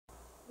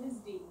this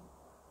day,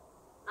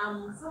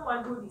 I'm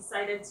someone who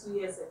decided 2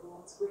 years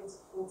ago to go into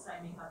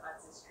full-time makeup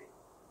artistry.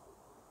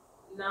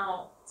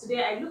 Now,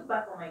 today I look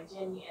back on my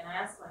journey and I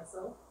ask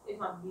myself if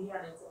I'm really an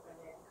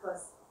entrepreneur,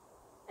 because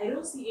I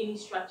don't see any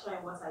structure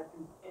in what I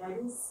do and I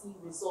don't see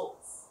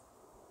results.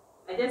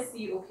 I just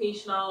see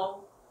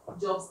occasional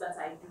jobs that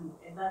I do,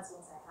 and that's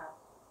what I have.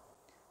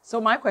 So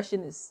my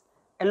question is,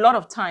 a lot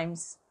of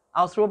times,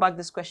 I'll throw back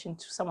this question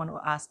to someone who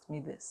asked me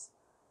this.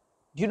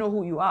 Do you know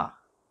who you are?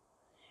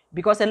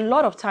 Because a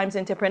lot of times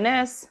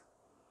entrepreneurs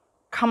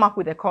come up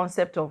with a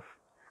concept of,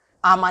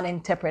 I'm an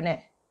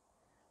entrepreneur.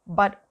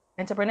 But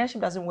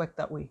entrepreneurship doesn't work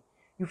that way.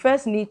 You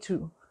first need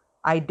to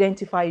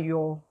identify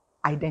your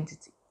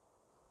identity.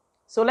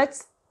 So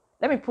let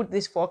me put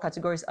these 4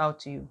 categories out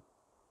to you.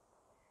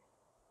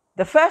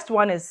 The first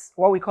one is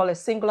what we call a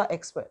singular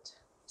expert.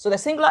 So the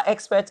singular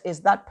expert is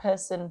that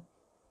person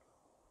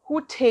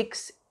who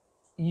takes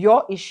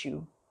your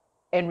issue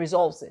and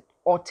resolves it,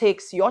 or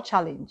takes your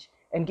challenge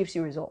and gives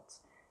you results.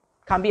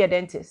 It can be a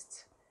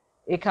dentist.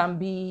 It can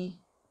be,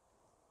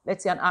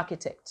 let's say, an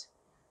architect.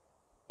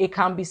 It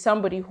can be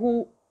somebody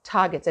who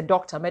targets a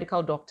doctor,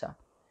 medical doctor,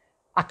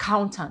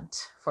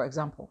 accountant, for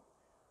example.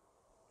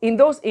 In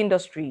those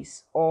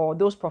industries or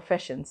those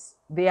professions,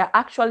 they are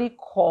actually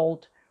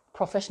called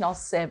professional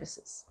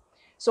services.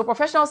 So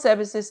professional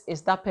services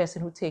is that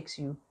person who takes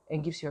you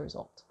and gives you a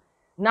result.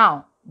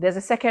 Now, there's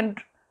a second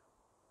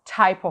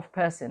type of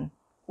person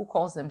who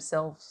calls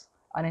themselves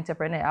an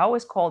entrepreneur. I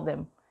always call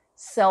them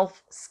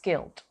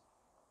self-skilled.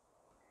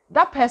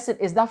 That person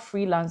is that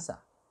freelancer.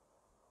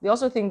 They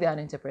also think they're an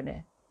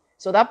entrepreneur.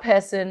 So that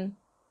person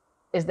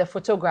is the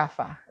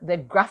photographer, the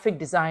graphic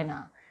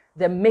designer,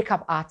 the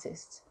makeup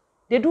artist.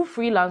 They do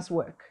freelance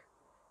work.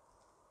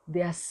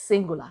 They are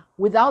singular.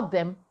 Without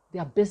them,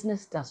 their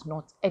business does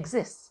not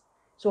exist.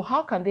 So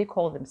how can they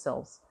call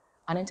themselves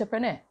an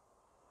entrepreneur?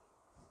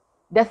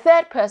 The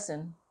third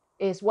person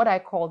is what I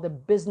call the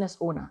business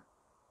owner.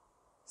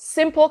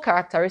 Simple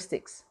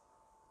characteristics: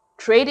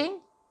 trading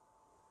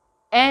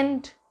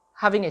and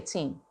having a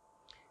team.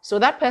 So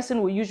that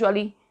person will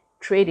usually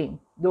trading.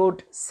 They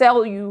would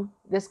sell you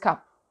this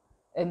cup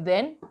and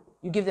then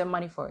you give them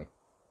money for it.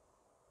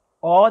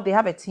 Or they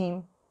have a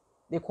team,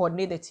 they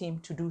coordinate the team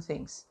to do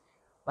things,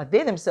 but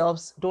they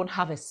themselves don't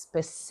have a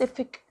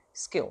specific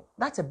skill.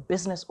 That's a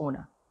business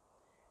owner.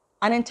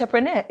 An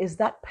entrepreneur is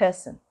that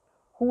person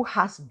who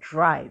has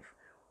drive,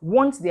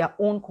 wants their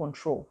own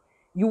control.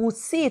 You will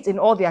see it in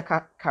all their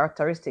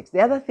characteristics.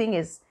 The other thing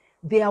is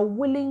they are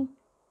willing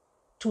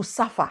to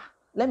suffer.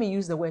 Let me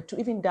use the word, to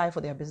even die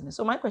for their business.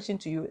 So my question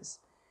to you is,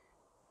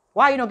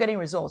 why are you not getting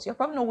results? You're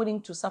probably not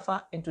willing to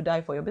suffer and to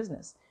die for your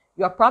business.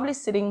 You are probably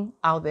sitting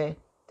out there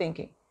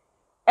thinking.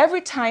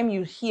 Every time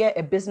you hear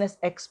a business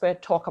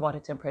expert talk about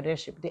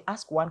entrepreneurship, they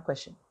ask one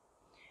question.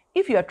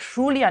 If you are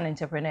truly an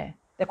entrepreneur,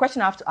 the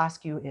question I have to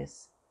ask you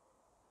is,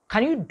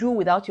 can you do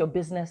without your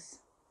business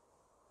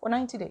for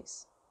 90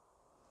 days?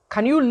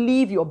 Can you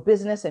leave your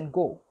business and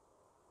go?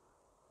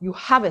 You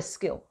have a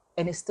skill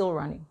and it's still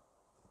running.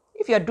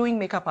 If you're doing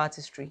makeup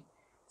artistry,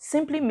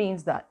 simply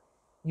means that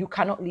you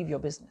cannot leave your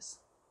business.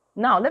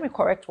 Now, let me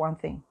correct one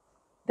thing.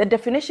 The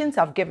definitions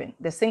I've given,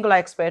 the singular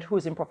expert who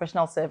is in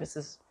professional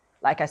services,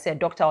 like I said,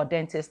 doctor or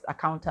dentist,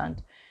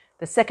 accountant.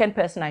 The second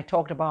person I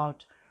talked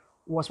about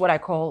was what I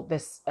call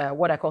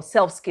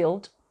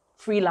self-skilled,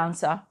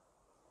 freelancer.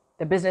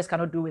 The business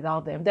cannot do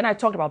without them. Then I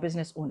talked about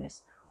business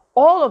owners.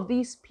 All of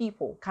these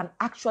people can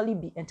actually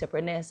be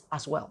entrepreneurs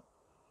as well.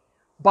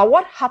 But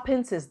what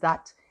happens is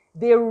that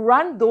they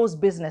run those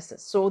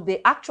businesses. So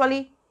they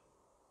actually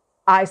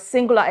are a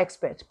singular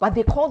expert, but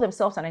they call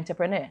themselves an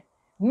entrepreneur.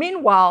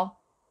 Meanwhile,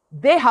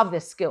 they have the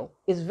skill.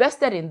 It's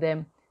vested in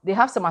them. They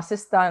have some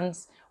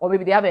assistants, or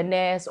maybe they have a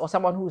nurse or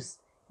someone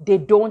they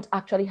don't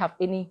actually have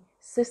any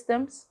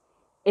systems,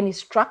 any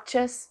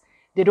structures.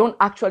 They don't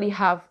actually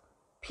have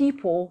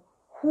people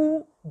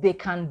who they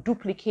can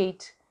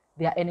duplicate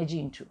their energy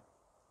into.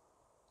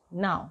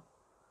 Now,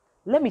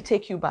 let me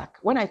take you back.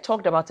 When I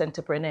talked about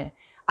entrepreneur,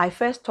 I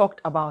first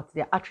talked about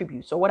their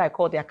attributes, or what I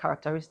call their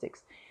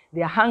characteristics.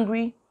 They are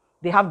hungry,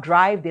 they have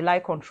drive, they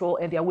like control,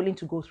 and they are willing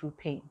to go through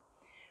pain.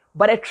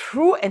 But a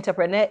true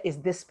entrepreneur is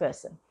this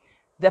person.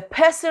 The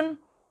person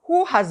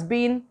who has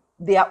been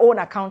their own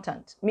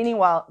accountant, meaning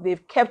while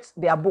they've kept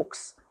their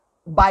books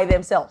by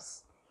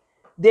themselves.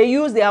 They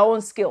use their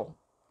own skill.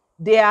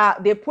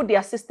 They put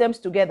their systems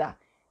together.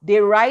 They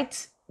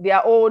write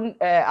their own,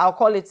 I'll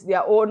call it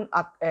their own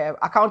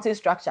accounting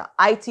structure,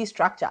 IT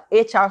structure,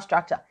 HR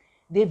structure.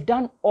 They've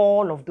done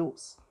all of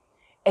those.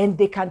 And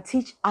they can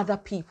teach other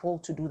people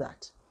to do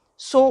that.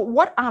 So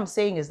what I'm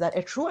saying is that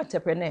a true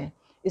entrepreneur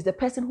is the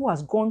person who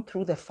has gone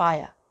through the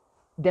fire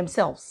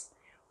themselves,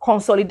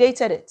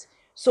 consolidated it,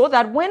 so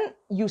that when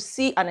you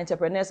see an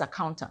entrepreneur's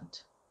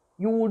accountant,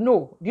 you will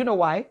know. Do you know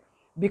why?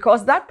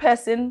 Because that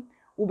person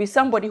will be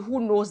somebody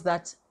who knows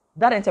that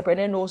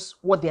entrepreneur knows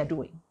what they're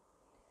doing.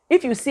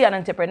 If you see an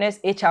entrepreneur's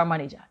HR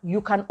manager, you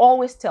can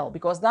always tell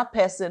because that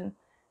person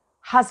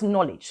has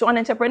knowledge. So an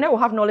entrepreneur will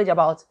have knowledge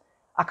about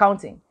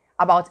accounting,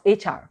 about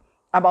HR,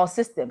 about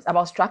systems,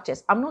 about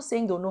structures. I'm not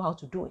saying they'll know how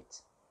to do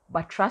it,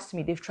 but trust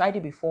me, they've tried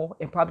it before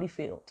and probably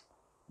failed.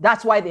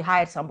 That's why they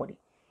hired somebody.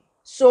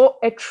 So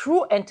a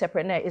true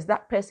entrepreneur is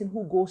that person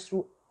who goes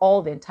through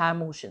all the entire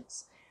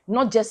motions,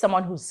 not just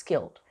someone who's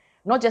skilled,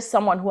 not just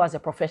someone who has a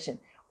profession,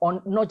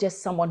 or not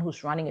just someone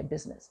who's running a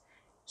business.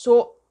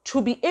 So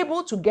to be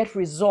able to get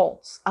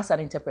results as an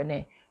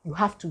entrepreneur, you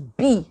have to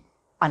be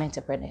an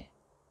entrepreneur.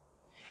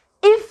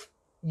 If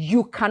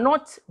you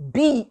cannot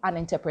be an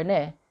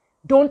entrepreneur,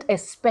 don't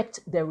expect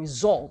the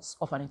results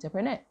of an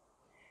entrepreneur.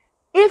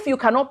 If you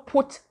cannot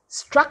put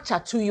structure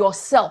to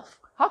yourself,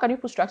 how can you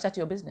put structure to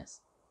your business?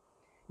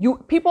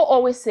 People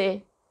always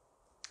say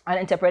an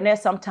entrepreneur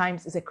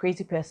sometimes is a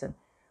crazy person,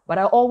 but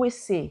I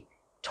always say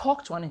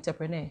talk to an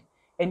entrepreneur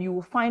and you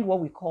will find what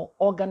we call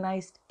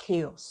organized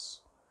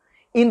chaos.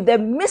 In the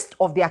midst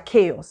of their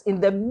chaos,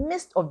 in the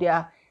midst of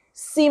their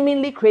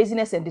seemingly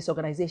craziness and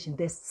disorganization,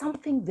 there's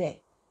something there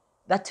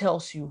that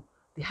tells you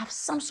they have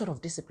some sort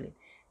of discipline,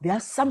 they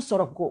have some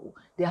sort of goal,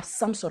 they have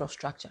some sort of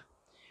structure.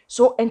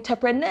 So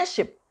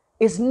entrepreneurship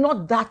is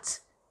not that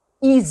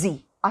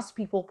easy as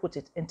people put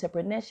it.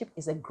 Entrepreneurship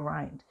is a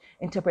grind.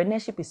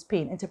 Entrepreneurship is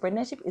pain.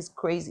 Entrepreneurship is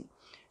crazy.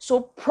 So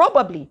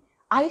probably,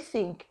 I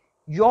think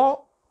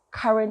your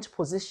current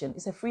position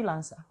is a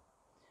freelancer.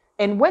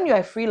 And when you're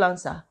a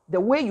freelancer, the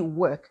way you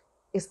work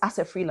is as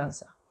a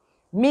freelancer,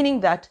 meaning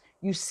that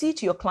you see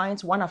to your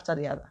clients one after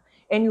the other.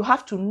 And you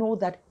have to know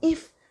that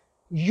if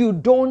you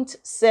don't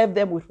serve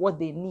them with what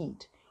they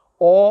need,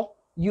 or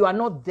you are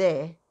not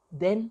there,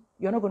 then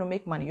you're not going to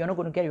make money. You're not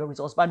going to get your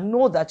results. But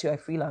know that you're a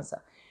freelancer.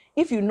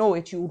 If you know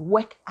it, you would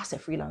work as a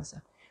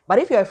freelancer. But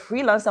if you're a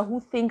freelancer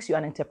who thinks you're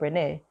an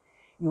entrepreneur,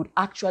 you would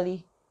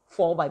actually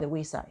fall by the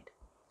wayside.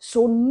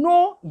 So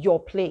know your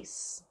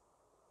place.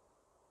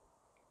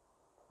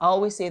 I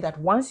always say that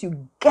once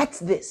you get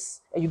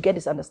this and you get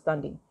this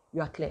understanding,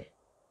 you are clear.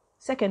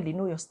 Secondly,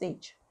 know your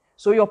stage.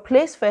 So your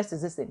place first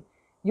is this thing.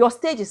 Your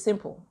stage is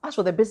simple. As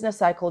for the business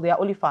cycle, there are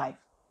only 5.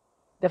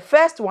 The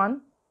first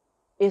one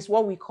is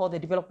what we call the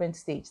development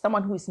stage,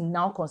 someone who is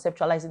now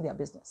conceptualizing their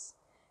business.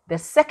 The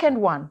second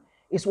one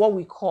is what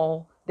we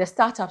call the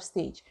startup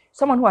stage,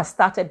 someone who has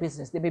started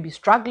business. They may be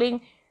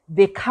struggling,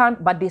 they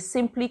can't, but they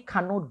simply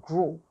cannot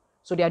grow.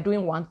 So they are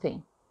doing one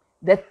thing.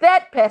 The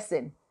third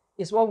person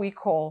is what we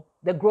call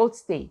the growth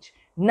stage.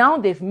 Now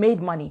they've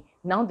made money,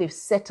 now they've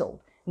settled,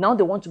 now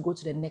they want to go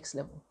to the next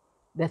level.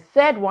 The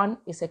third one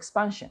is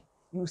expansion.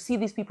 You see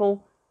these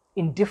people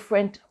in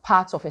different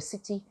parts of a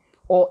city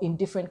or in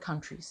different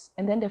countries.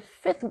 And then the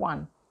fifth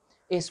one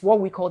is what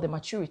we call the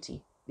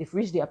maturity. They've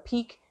reached their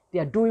peak, they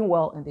are doing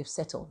well, and they've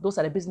settled. Those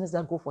are the businesses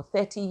that go for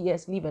 30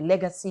 years, leave a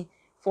legacy,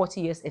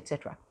 40 years,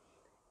 etc.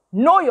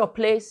 Know your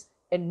place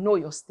and know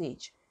your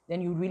stage.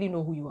 Then you really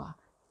know who you are.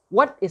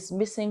 What is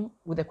missing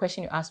with the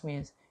question you asked me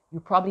is you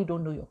probably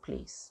don't know your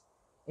place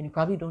and you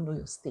probably don't know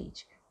your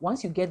stage.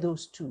 Once you get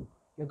those two,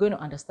 you're going to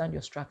understand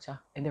your structure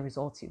and the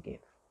results you give.